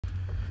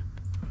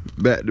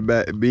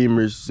back-to-back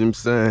Beamers, you know what I'm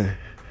saying?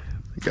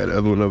 Got the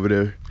other one over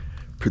there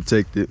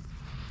protected.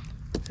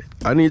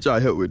 I need y'all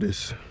help with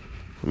this.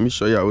 Let me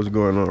show y'all what's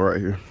going on right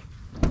here.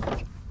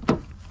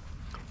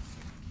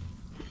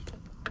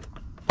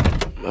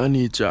 I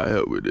need y'all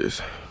help with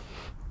this.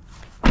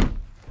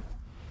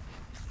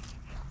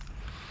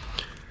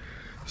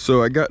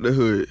 So I got the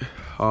hood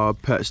all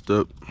patched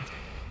up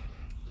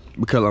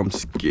because I'm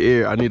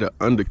scared. I need an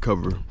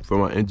undercover for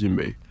my engine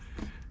bay.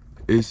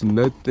 It's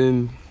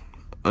nothing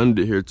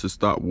under here to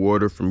stop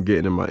water from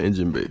getting in my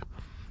engine bay.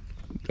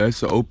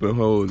 That's an open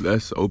hole,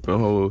 that's an open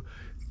hole.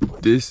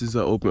 This is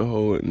an open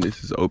hole and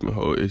this is an open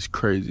hole. It's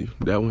crazy.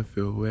 That one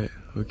feel wet,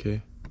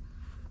 okay?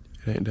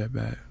 It ain't that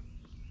bad.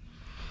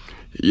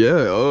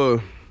 Yeah,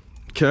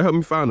 can you help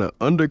me find an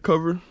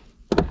undercover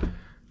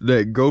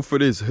that go for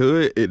this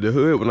hood? The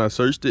hood, when I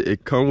searched it,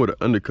 it come with an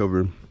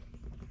undercover,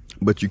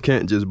 but you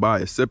can't just buy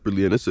it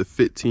separately, and it's a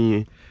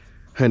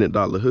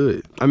 $1,500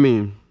 hood. I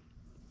mean,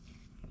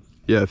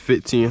 yeah,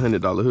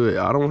 $1,500 hood.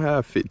 I don't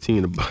have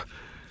 15 to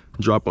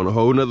drop on a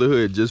whole nother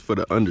hood just for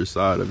the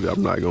underside of it.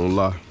 I'm not gonna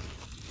lie.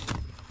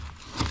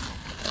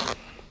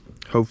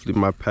 Hopefully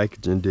my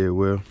packaging did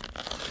well.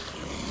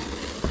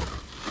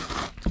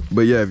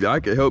 But yeah, if y'all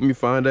could help me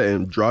find that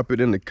and drop it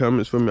in the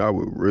comments for me, I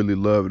would really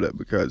love that,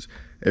 because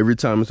every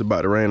time it's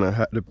about to rain, I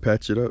have to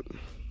patch it up.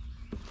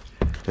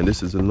 And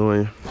this is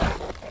annoying.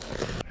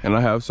 And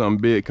I have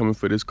something big coming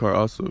for this car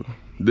also.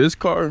 This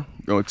car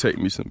gonna take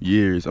me some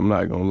years, I'm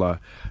not gonna lie.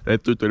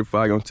 That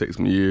 335 gonna take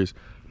some years,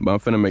 but I'm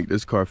finna make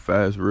this car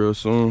fast real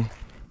soon.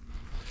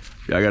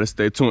 Yeah, I gotta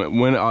stay tuned.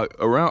 When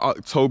around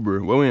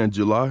October, well, we in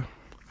July,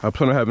 I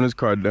plan on having this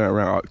car done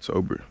around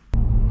October.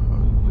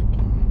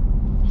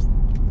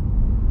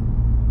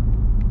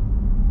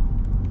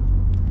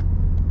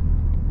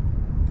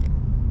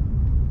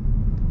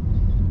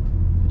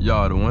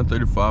 Y'all, the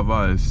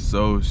 135i is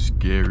so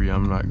scary,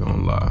 I'm not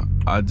gonna lie.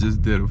 I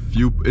just did a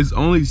few, it's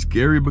only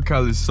scary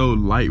because it's so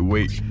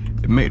lightweight.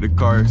 It make the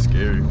car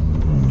scary.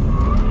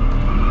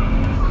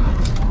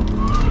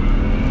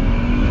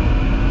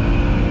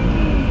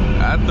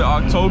 After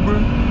October,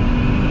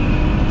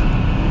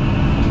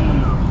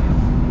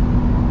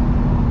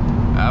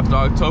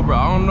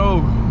 I don't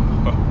know.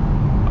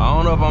 I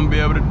don't know if I'm gonna be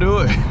able to do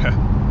it.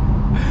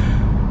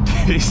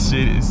 This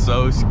shit is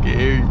so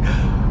scary.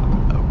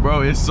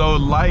 Bro, it's so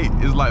light.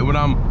 It's like when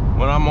I'm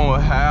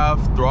on half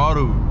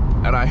throttle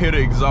and I hear the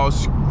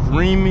exhaust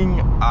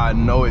screaming, I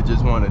know it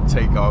just want to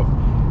take off.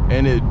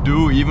 And it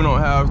do, even on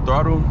half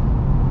throttle,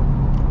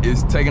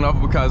 it's taking off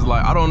because,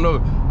 like, I don't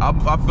know, I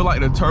feel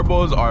like the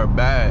turbos are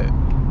bad.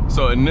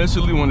 So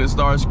initially when it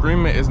starts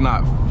screaming, it's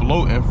not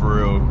floating for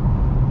real.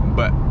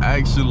 But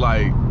actually,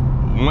 like,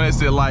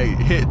 once it like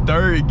hit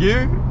third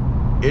gear,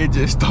 it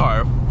just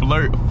start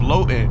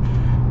floating.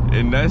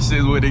 And that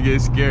shit's when it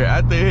gets scary.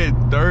 After it hit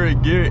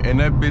third gear and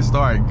that bitch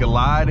started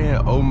gliding,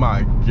 oh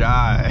my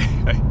God.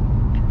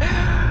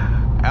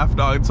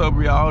 After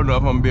October, I don't know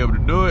if I'm gonna be able to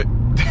do it.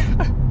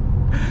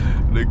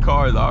 The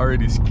car is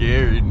already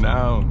scary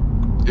now.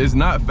 It's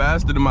not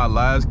faster than my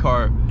last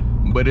car,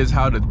 but it's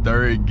how the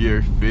third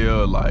gear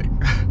feel like.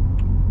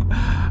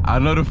 I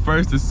know the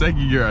first and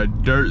second gear are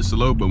dirt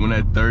slow, but when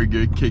that third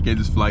gear kick, it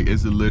just feel like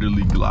it's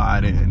literally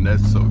gliding, and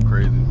that's so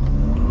crazy.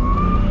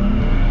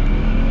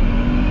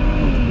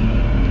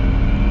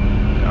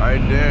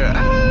 Right there.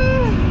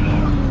 Ah!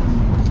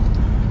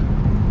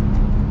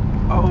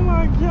 Oh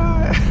my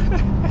God.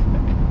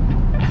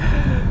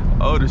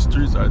 Oh, the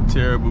streets are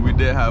terrible. We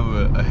did have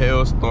a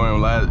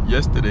hailstorm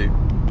yesterday.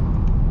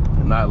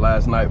 Not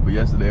last night, but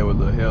yesterday it was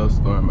a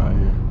hailstorm out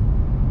here.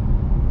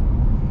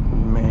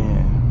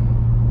 Man.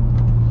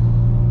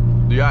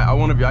 I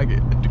wonder if y'all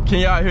can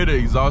y'all hear the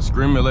exhaust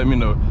screaming? Let me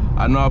know.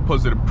 I know I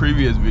posted a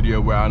previous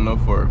video where I know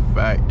for a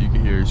fact you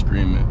can hear it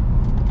screaming.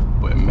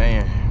 But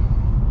man,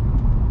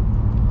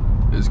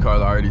 this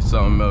car's already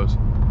something else.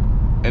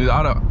 And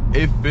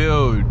it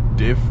feels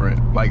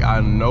different. Like, I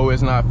know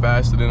it's not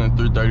faster than a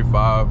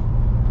 335,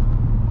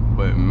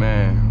 but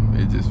man,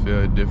 it just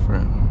feels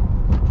different.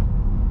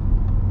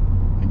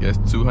 I guess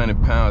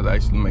 200 pounds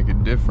actually make a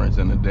difference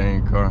in a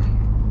dang car.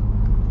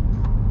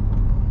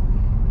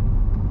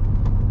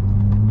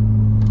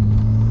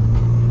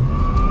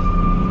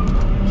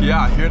 Can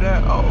y'all hear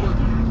that? Oh.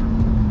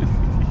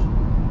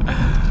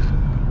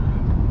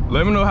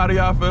 Let me know, how do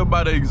y'all feel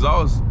about the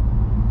exhaust?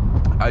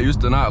 I used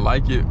to not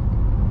like it,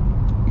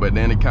 but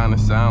then it kind of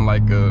sound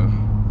like a,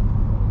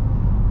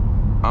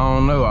 I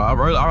don't know. I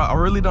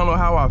really don't know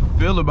how I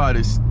feel about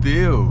it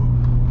still,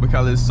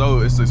 because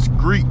it's a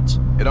screech.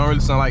 It don't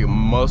really sound like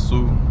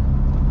muscle.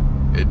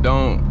 It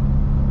don't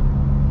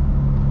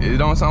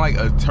sound like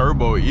a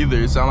turbo either.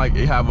 It sound like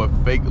it have a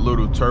fake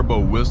little turbo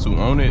whistle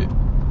on it.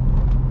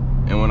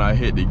 And when I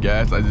hit the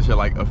gas, I just hear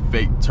like a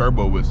fake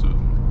turbo whistle.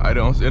 It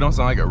don't sound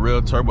like a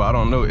real turbo. I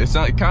don't know. It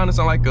kind of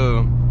sound like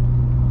a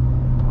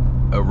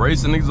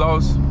racing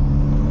exhaust,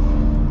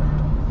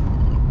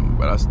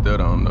 but I still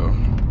don't know.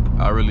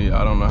 I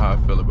don't know how I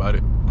feel about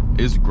it.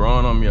 It's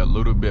growing on me a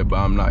little bit, but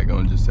I'm not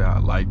gonna just say I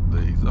like the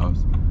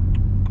exhaust.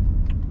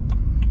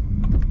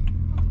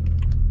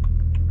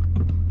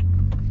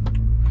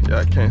 Yeah,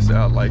 I can't say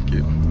I like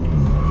it.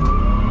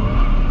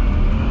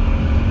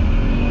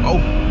 Oh.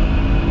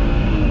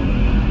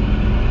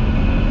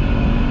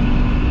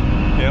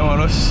 You don't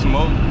want no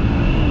smoke.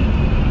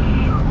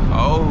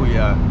 Oh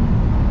yeah.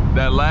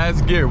 That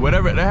last gear,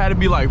 whatever, that had to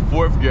be like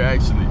 4th gear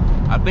actually.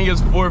 I think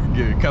it's 4th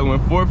gear, cause when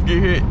 4th gear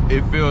hit,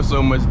 it feels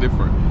so much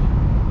different.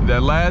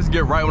 That last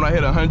gear, right when I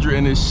hit 100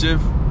 in this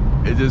shift,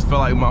 it just felt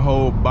like my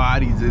whole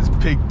body just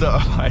picked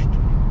up, like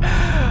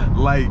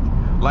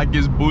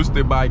it's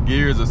boosted by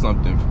gears or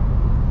something.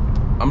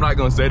 I'm not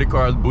gonna say the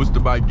car is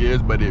boosted by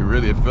gears, but it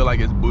feel like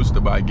it's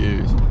boosted by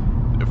gears.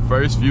 The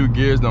first few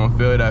gears don't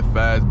feel that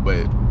fast,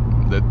 but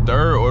the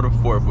 3rd or the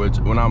 4th, which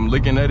when I'm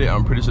looking at it,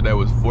 I'm pretty sure that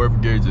was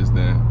 4th gear just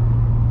then.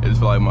 It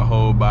just felt like my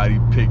whole body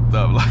picked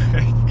up,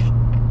 like,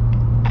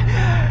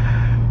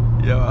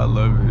 yo, I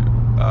love it.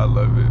 I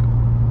love it.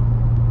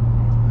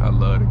 I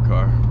love the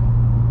car.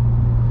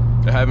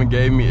 It haven't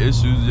gave me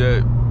issues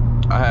yet.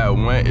 I had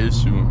one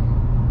issue,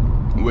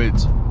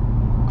 which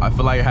I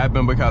feel like it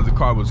happened because the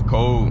car was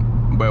cold,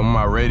 but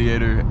my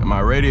radiator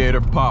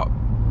popped,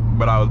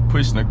 but I was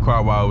pushing the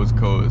car while it was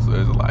cold, so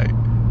it's like,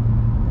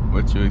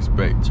 what you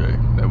expect, Trey?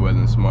 That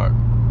wasn't smart.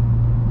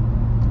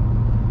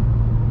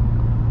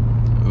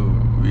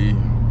 Ooh-wee.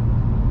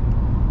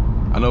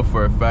 I know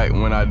for a fact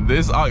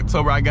this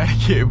October I gotta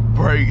get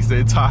brakes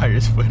and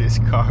tires for this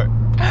car.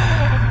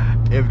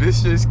 If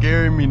this shit's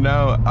scaring me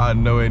now, I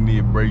know it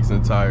need brakes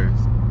and tires.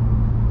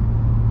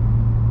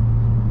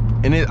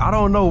 And I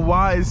don't know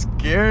why it's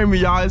scaring me,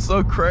 y'all. It's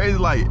so crazy.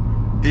 Like,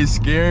 it's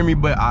scaring me,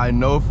 but I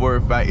know for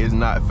a fact it's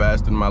not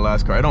faster than my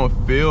last car. It don't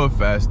feel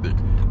faster.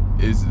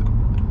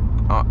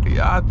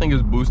 Yeah, I think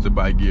it's boosted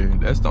by gear.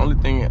 That's the only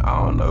thing,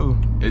 I don't know.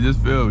 It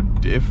just feels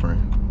different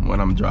when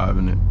I'm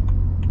driving it.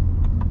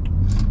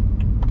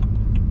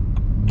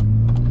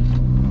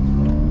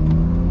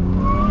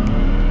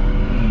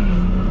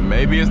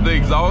 Maybe it's the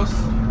exhaust.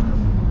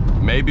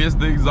 Maybe it's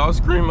the exhaust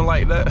screaming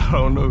like that. I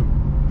don't know.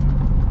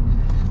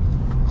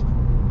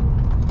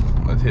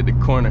 Let's hit the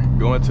corner.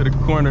 Going to the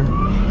corner.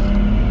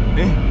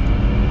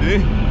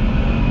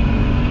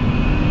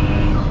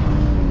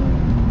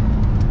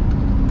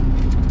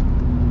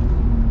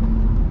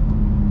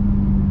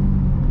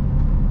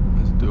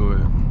 Let's do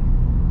it.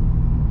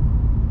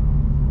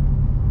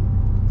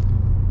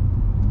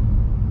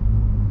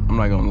 I'm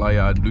not gonna lie,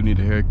 y'all, I do need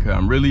a haircut.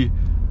 I'm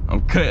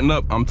cutting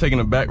up, I'm taking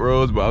the back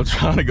roads, but I'm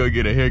trying to go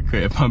get a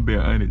haircut, if I'm being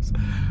honest.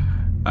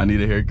 I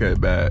need a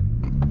haircut bad.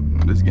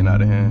 This getting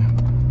out of hand.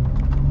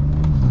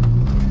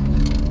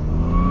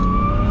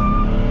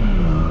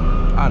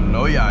 I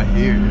know y'all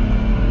hear it.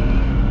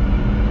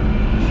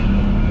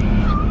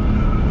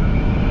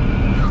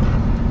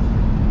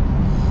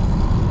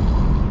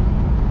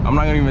 I'm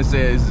not gonna even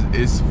say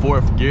it's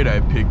 4th gear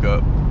that pick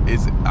up.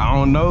 I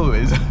don't know,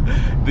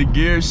 the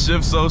gears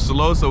shift so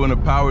slow, so when the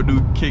power do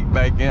kick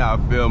back in, I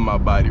feel my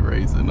body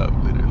raising up,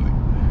 literally.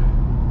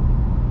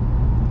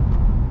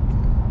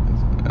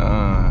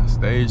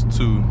 Stage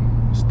 2.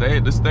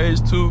 The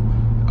stage 2,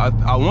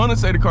 I wanna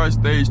say the car is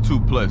stage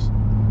 2+.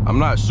 I'm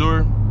not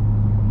sure,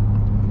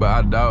 but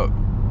I doubt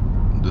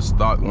the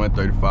stock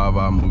 135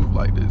 I move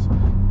like this.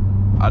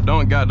 I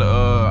don't got the,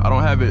 I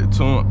don't have it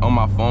tuned on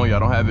my phone yet. I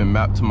don't have it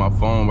mapped to my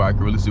phone where I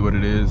can really see what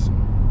it is.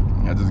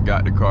 I just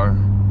got the car.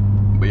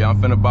 But yeah, I'm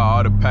finna buy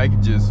all the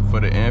packages for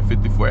the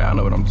N54. I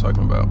know what I'm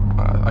talking about.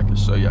 I can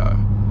show y'all.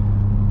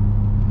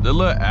 The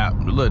little app,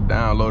 the little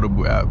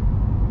downloadable app.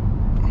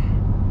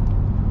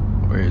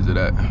 Where is it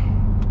at?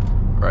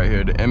 Right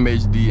here, the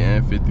MHD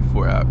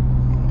N54 app.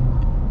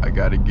 I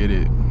gotta get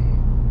it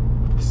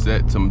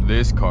set to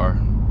this car.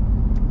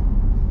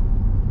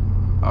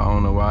 I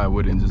don't know why it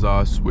wouldn't just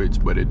all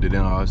switch, but it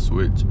didn't all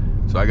switch.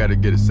 So I gotta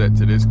get it set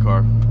to this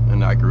car,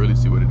 and I can really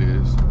see what it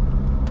is.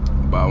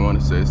 But I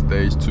wanna say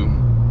stage 2.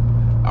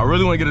 I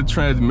really wanna get a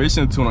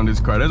transmission tune on this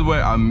car. That's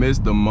what I miss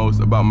the most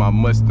about my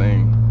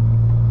Mustang.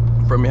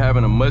 For me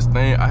having a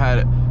Mustang,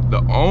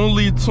 the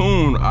only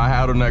tune I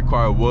had on that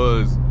car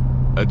was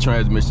a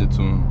transmission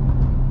tune.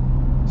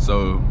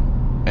 So,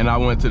 and I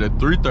went to the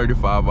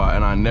 335i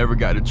and I never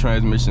got the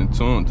transmission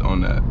tuned on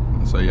that.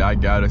 So yeah, I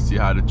gotta see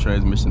how the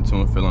transmission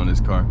tune feel on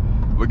this car.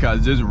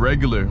 Because just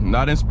regular,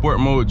 not in sport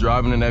mode,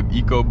 driving in that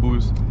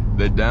EcoBoost,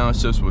 the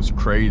downshifts was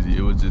crazy.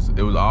 It was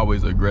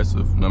always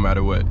aggressive, no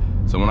matter what.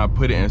 So when I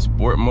put it in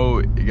sport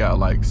mode, it got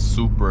like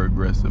super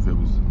aggressive. It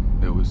was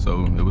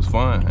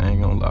fun, I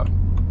ain't gonna lie.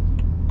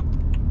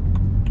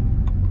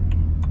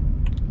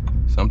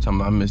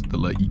 Sometimes I miss the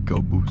little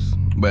EcoBoost.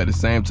 But at the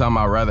same time,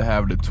 I'd rather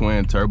have the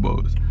twin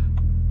turbos.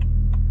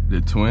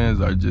 The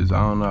twins are just, I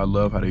don't know, I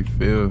love how they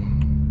feel.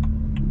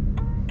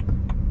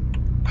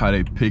 How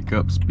they pick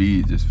up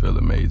speed just feel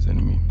amazing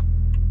to me.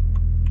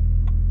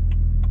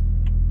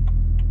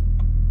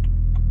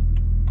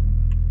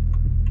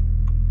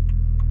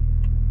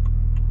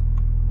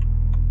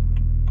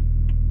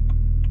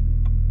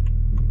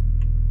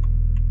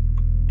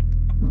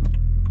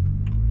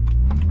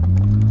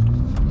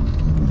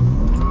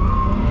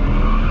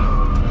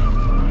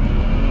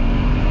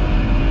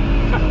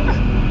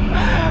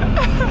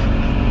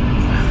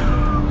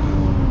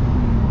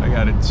 I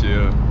gotta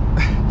chill.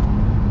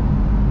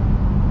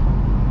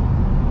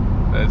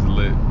 That's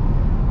lit.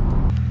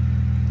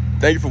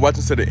 Thank you for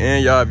watching to the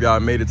end, y'all. If y'all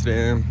made it to the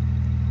end,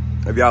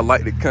 if y'all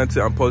like the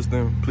content I'm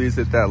posting, please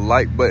hit that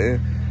like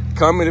button.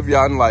 Comment if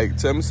y'all like.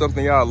 Tell me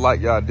something y'all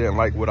like, y'all didn't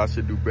like, what I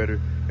should do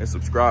better, and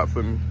subscribe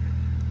for me.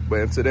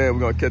 But until then, we're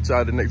gonna catch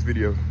y'all in the next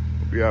video.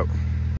 We out.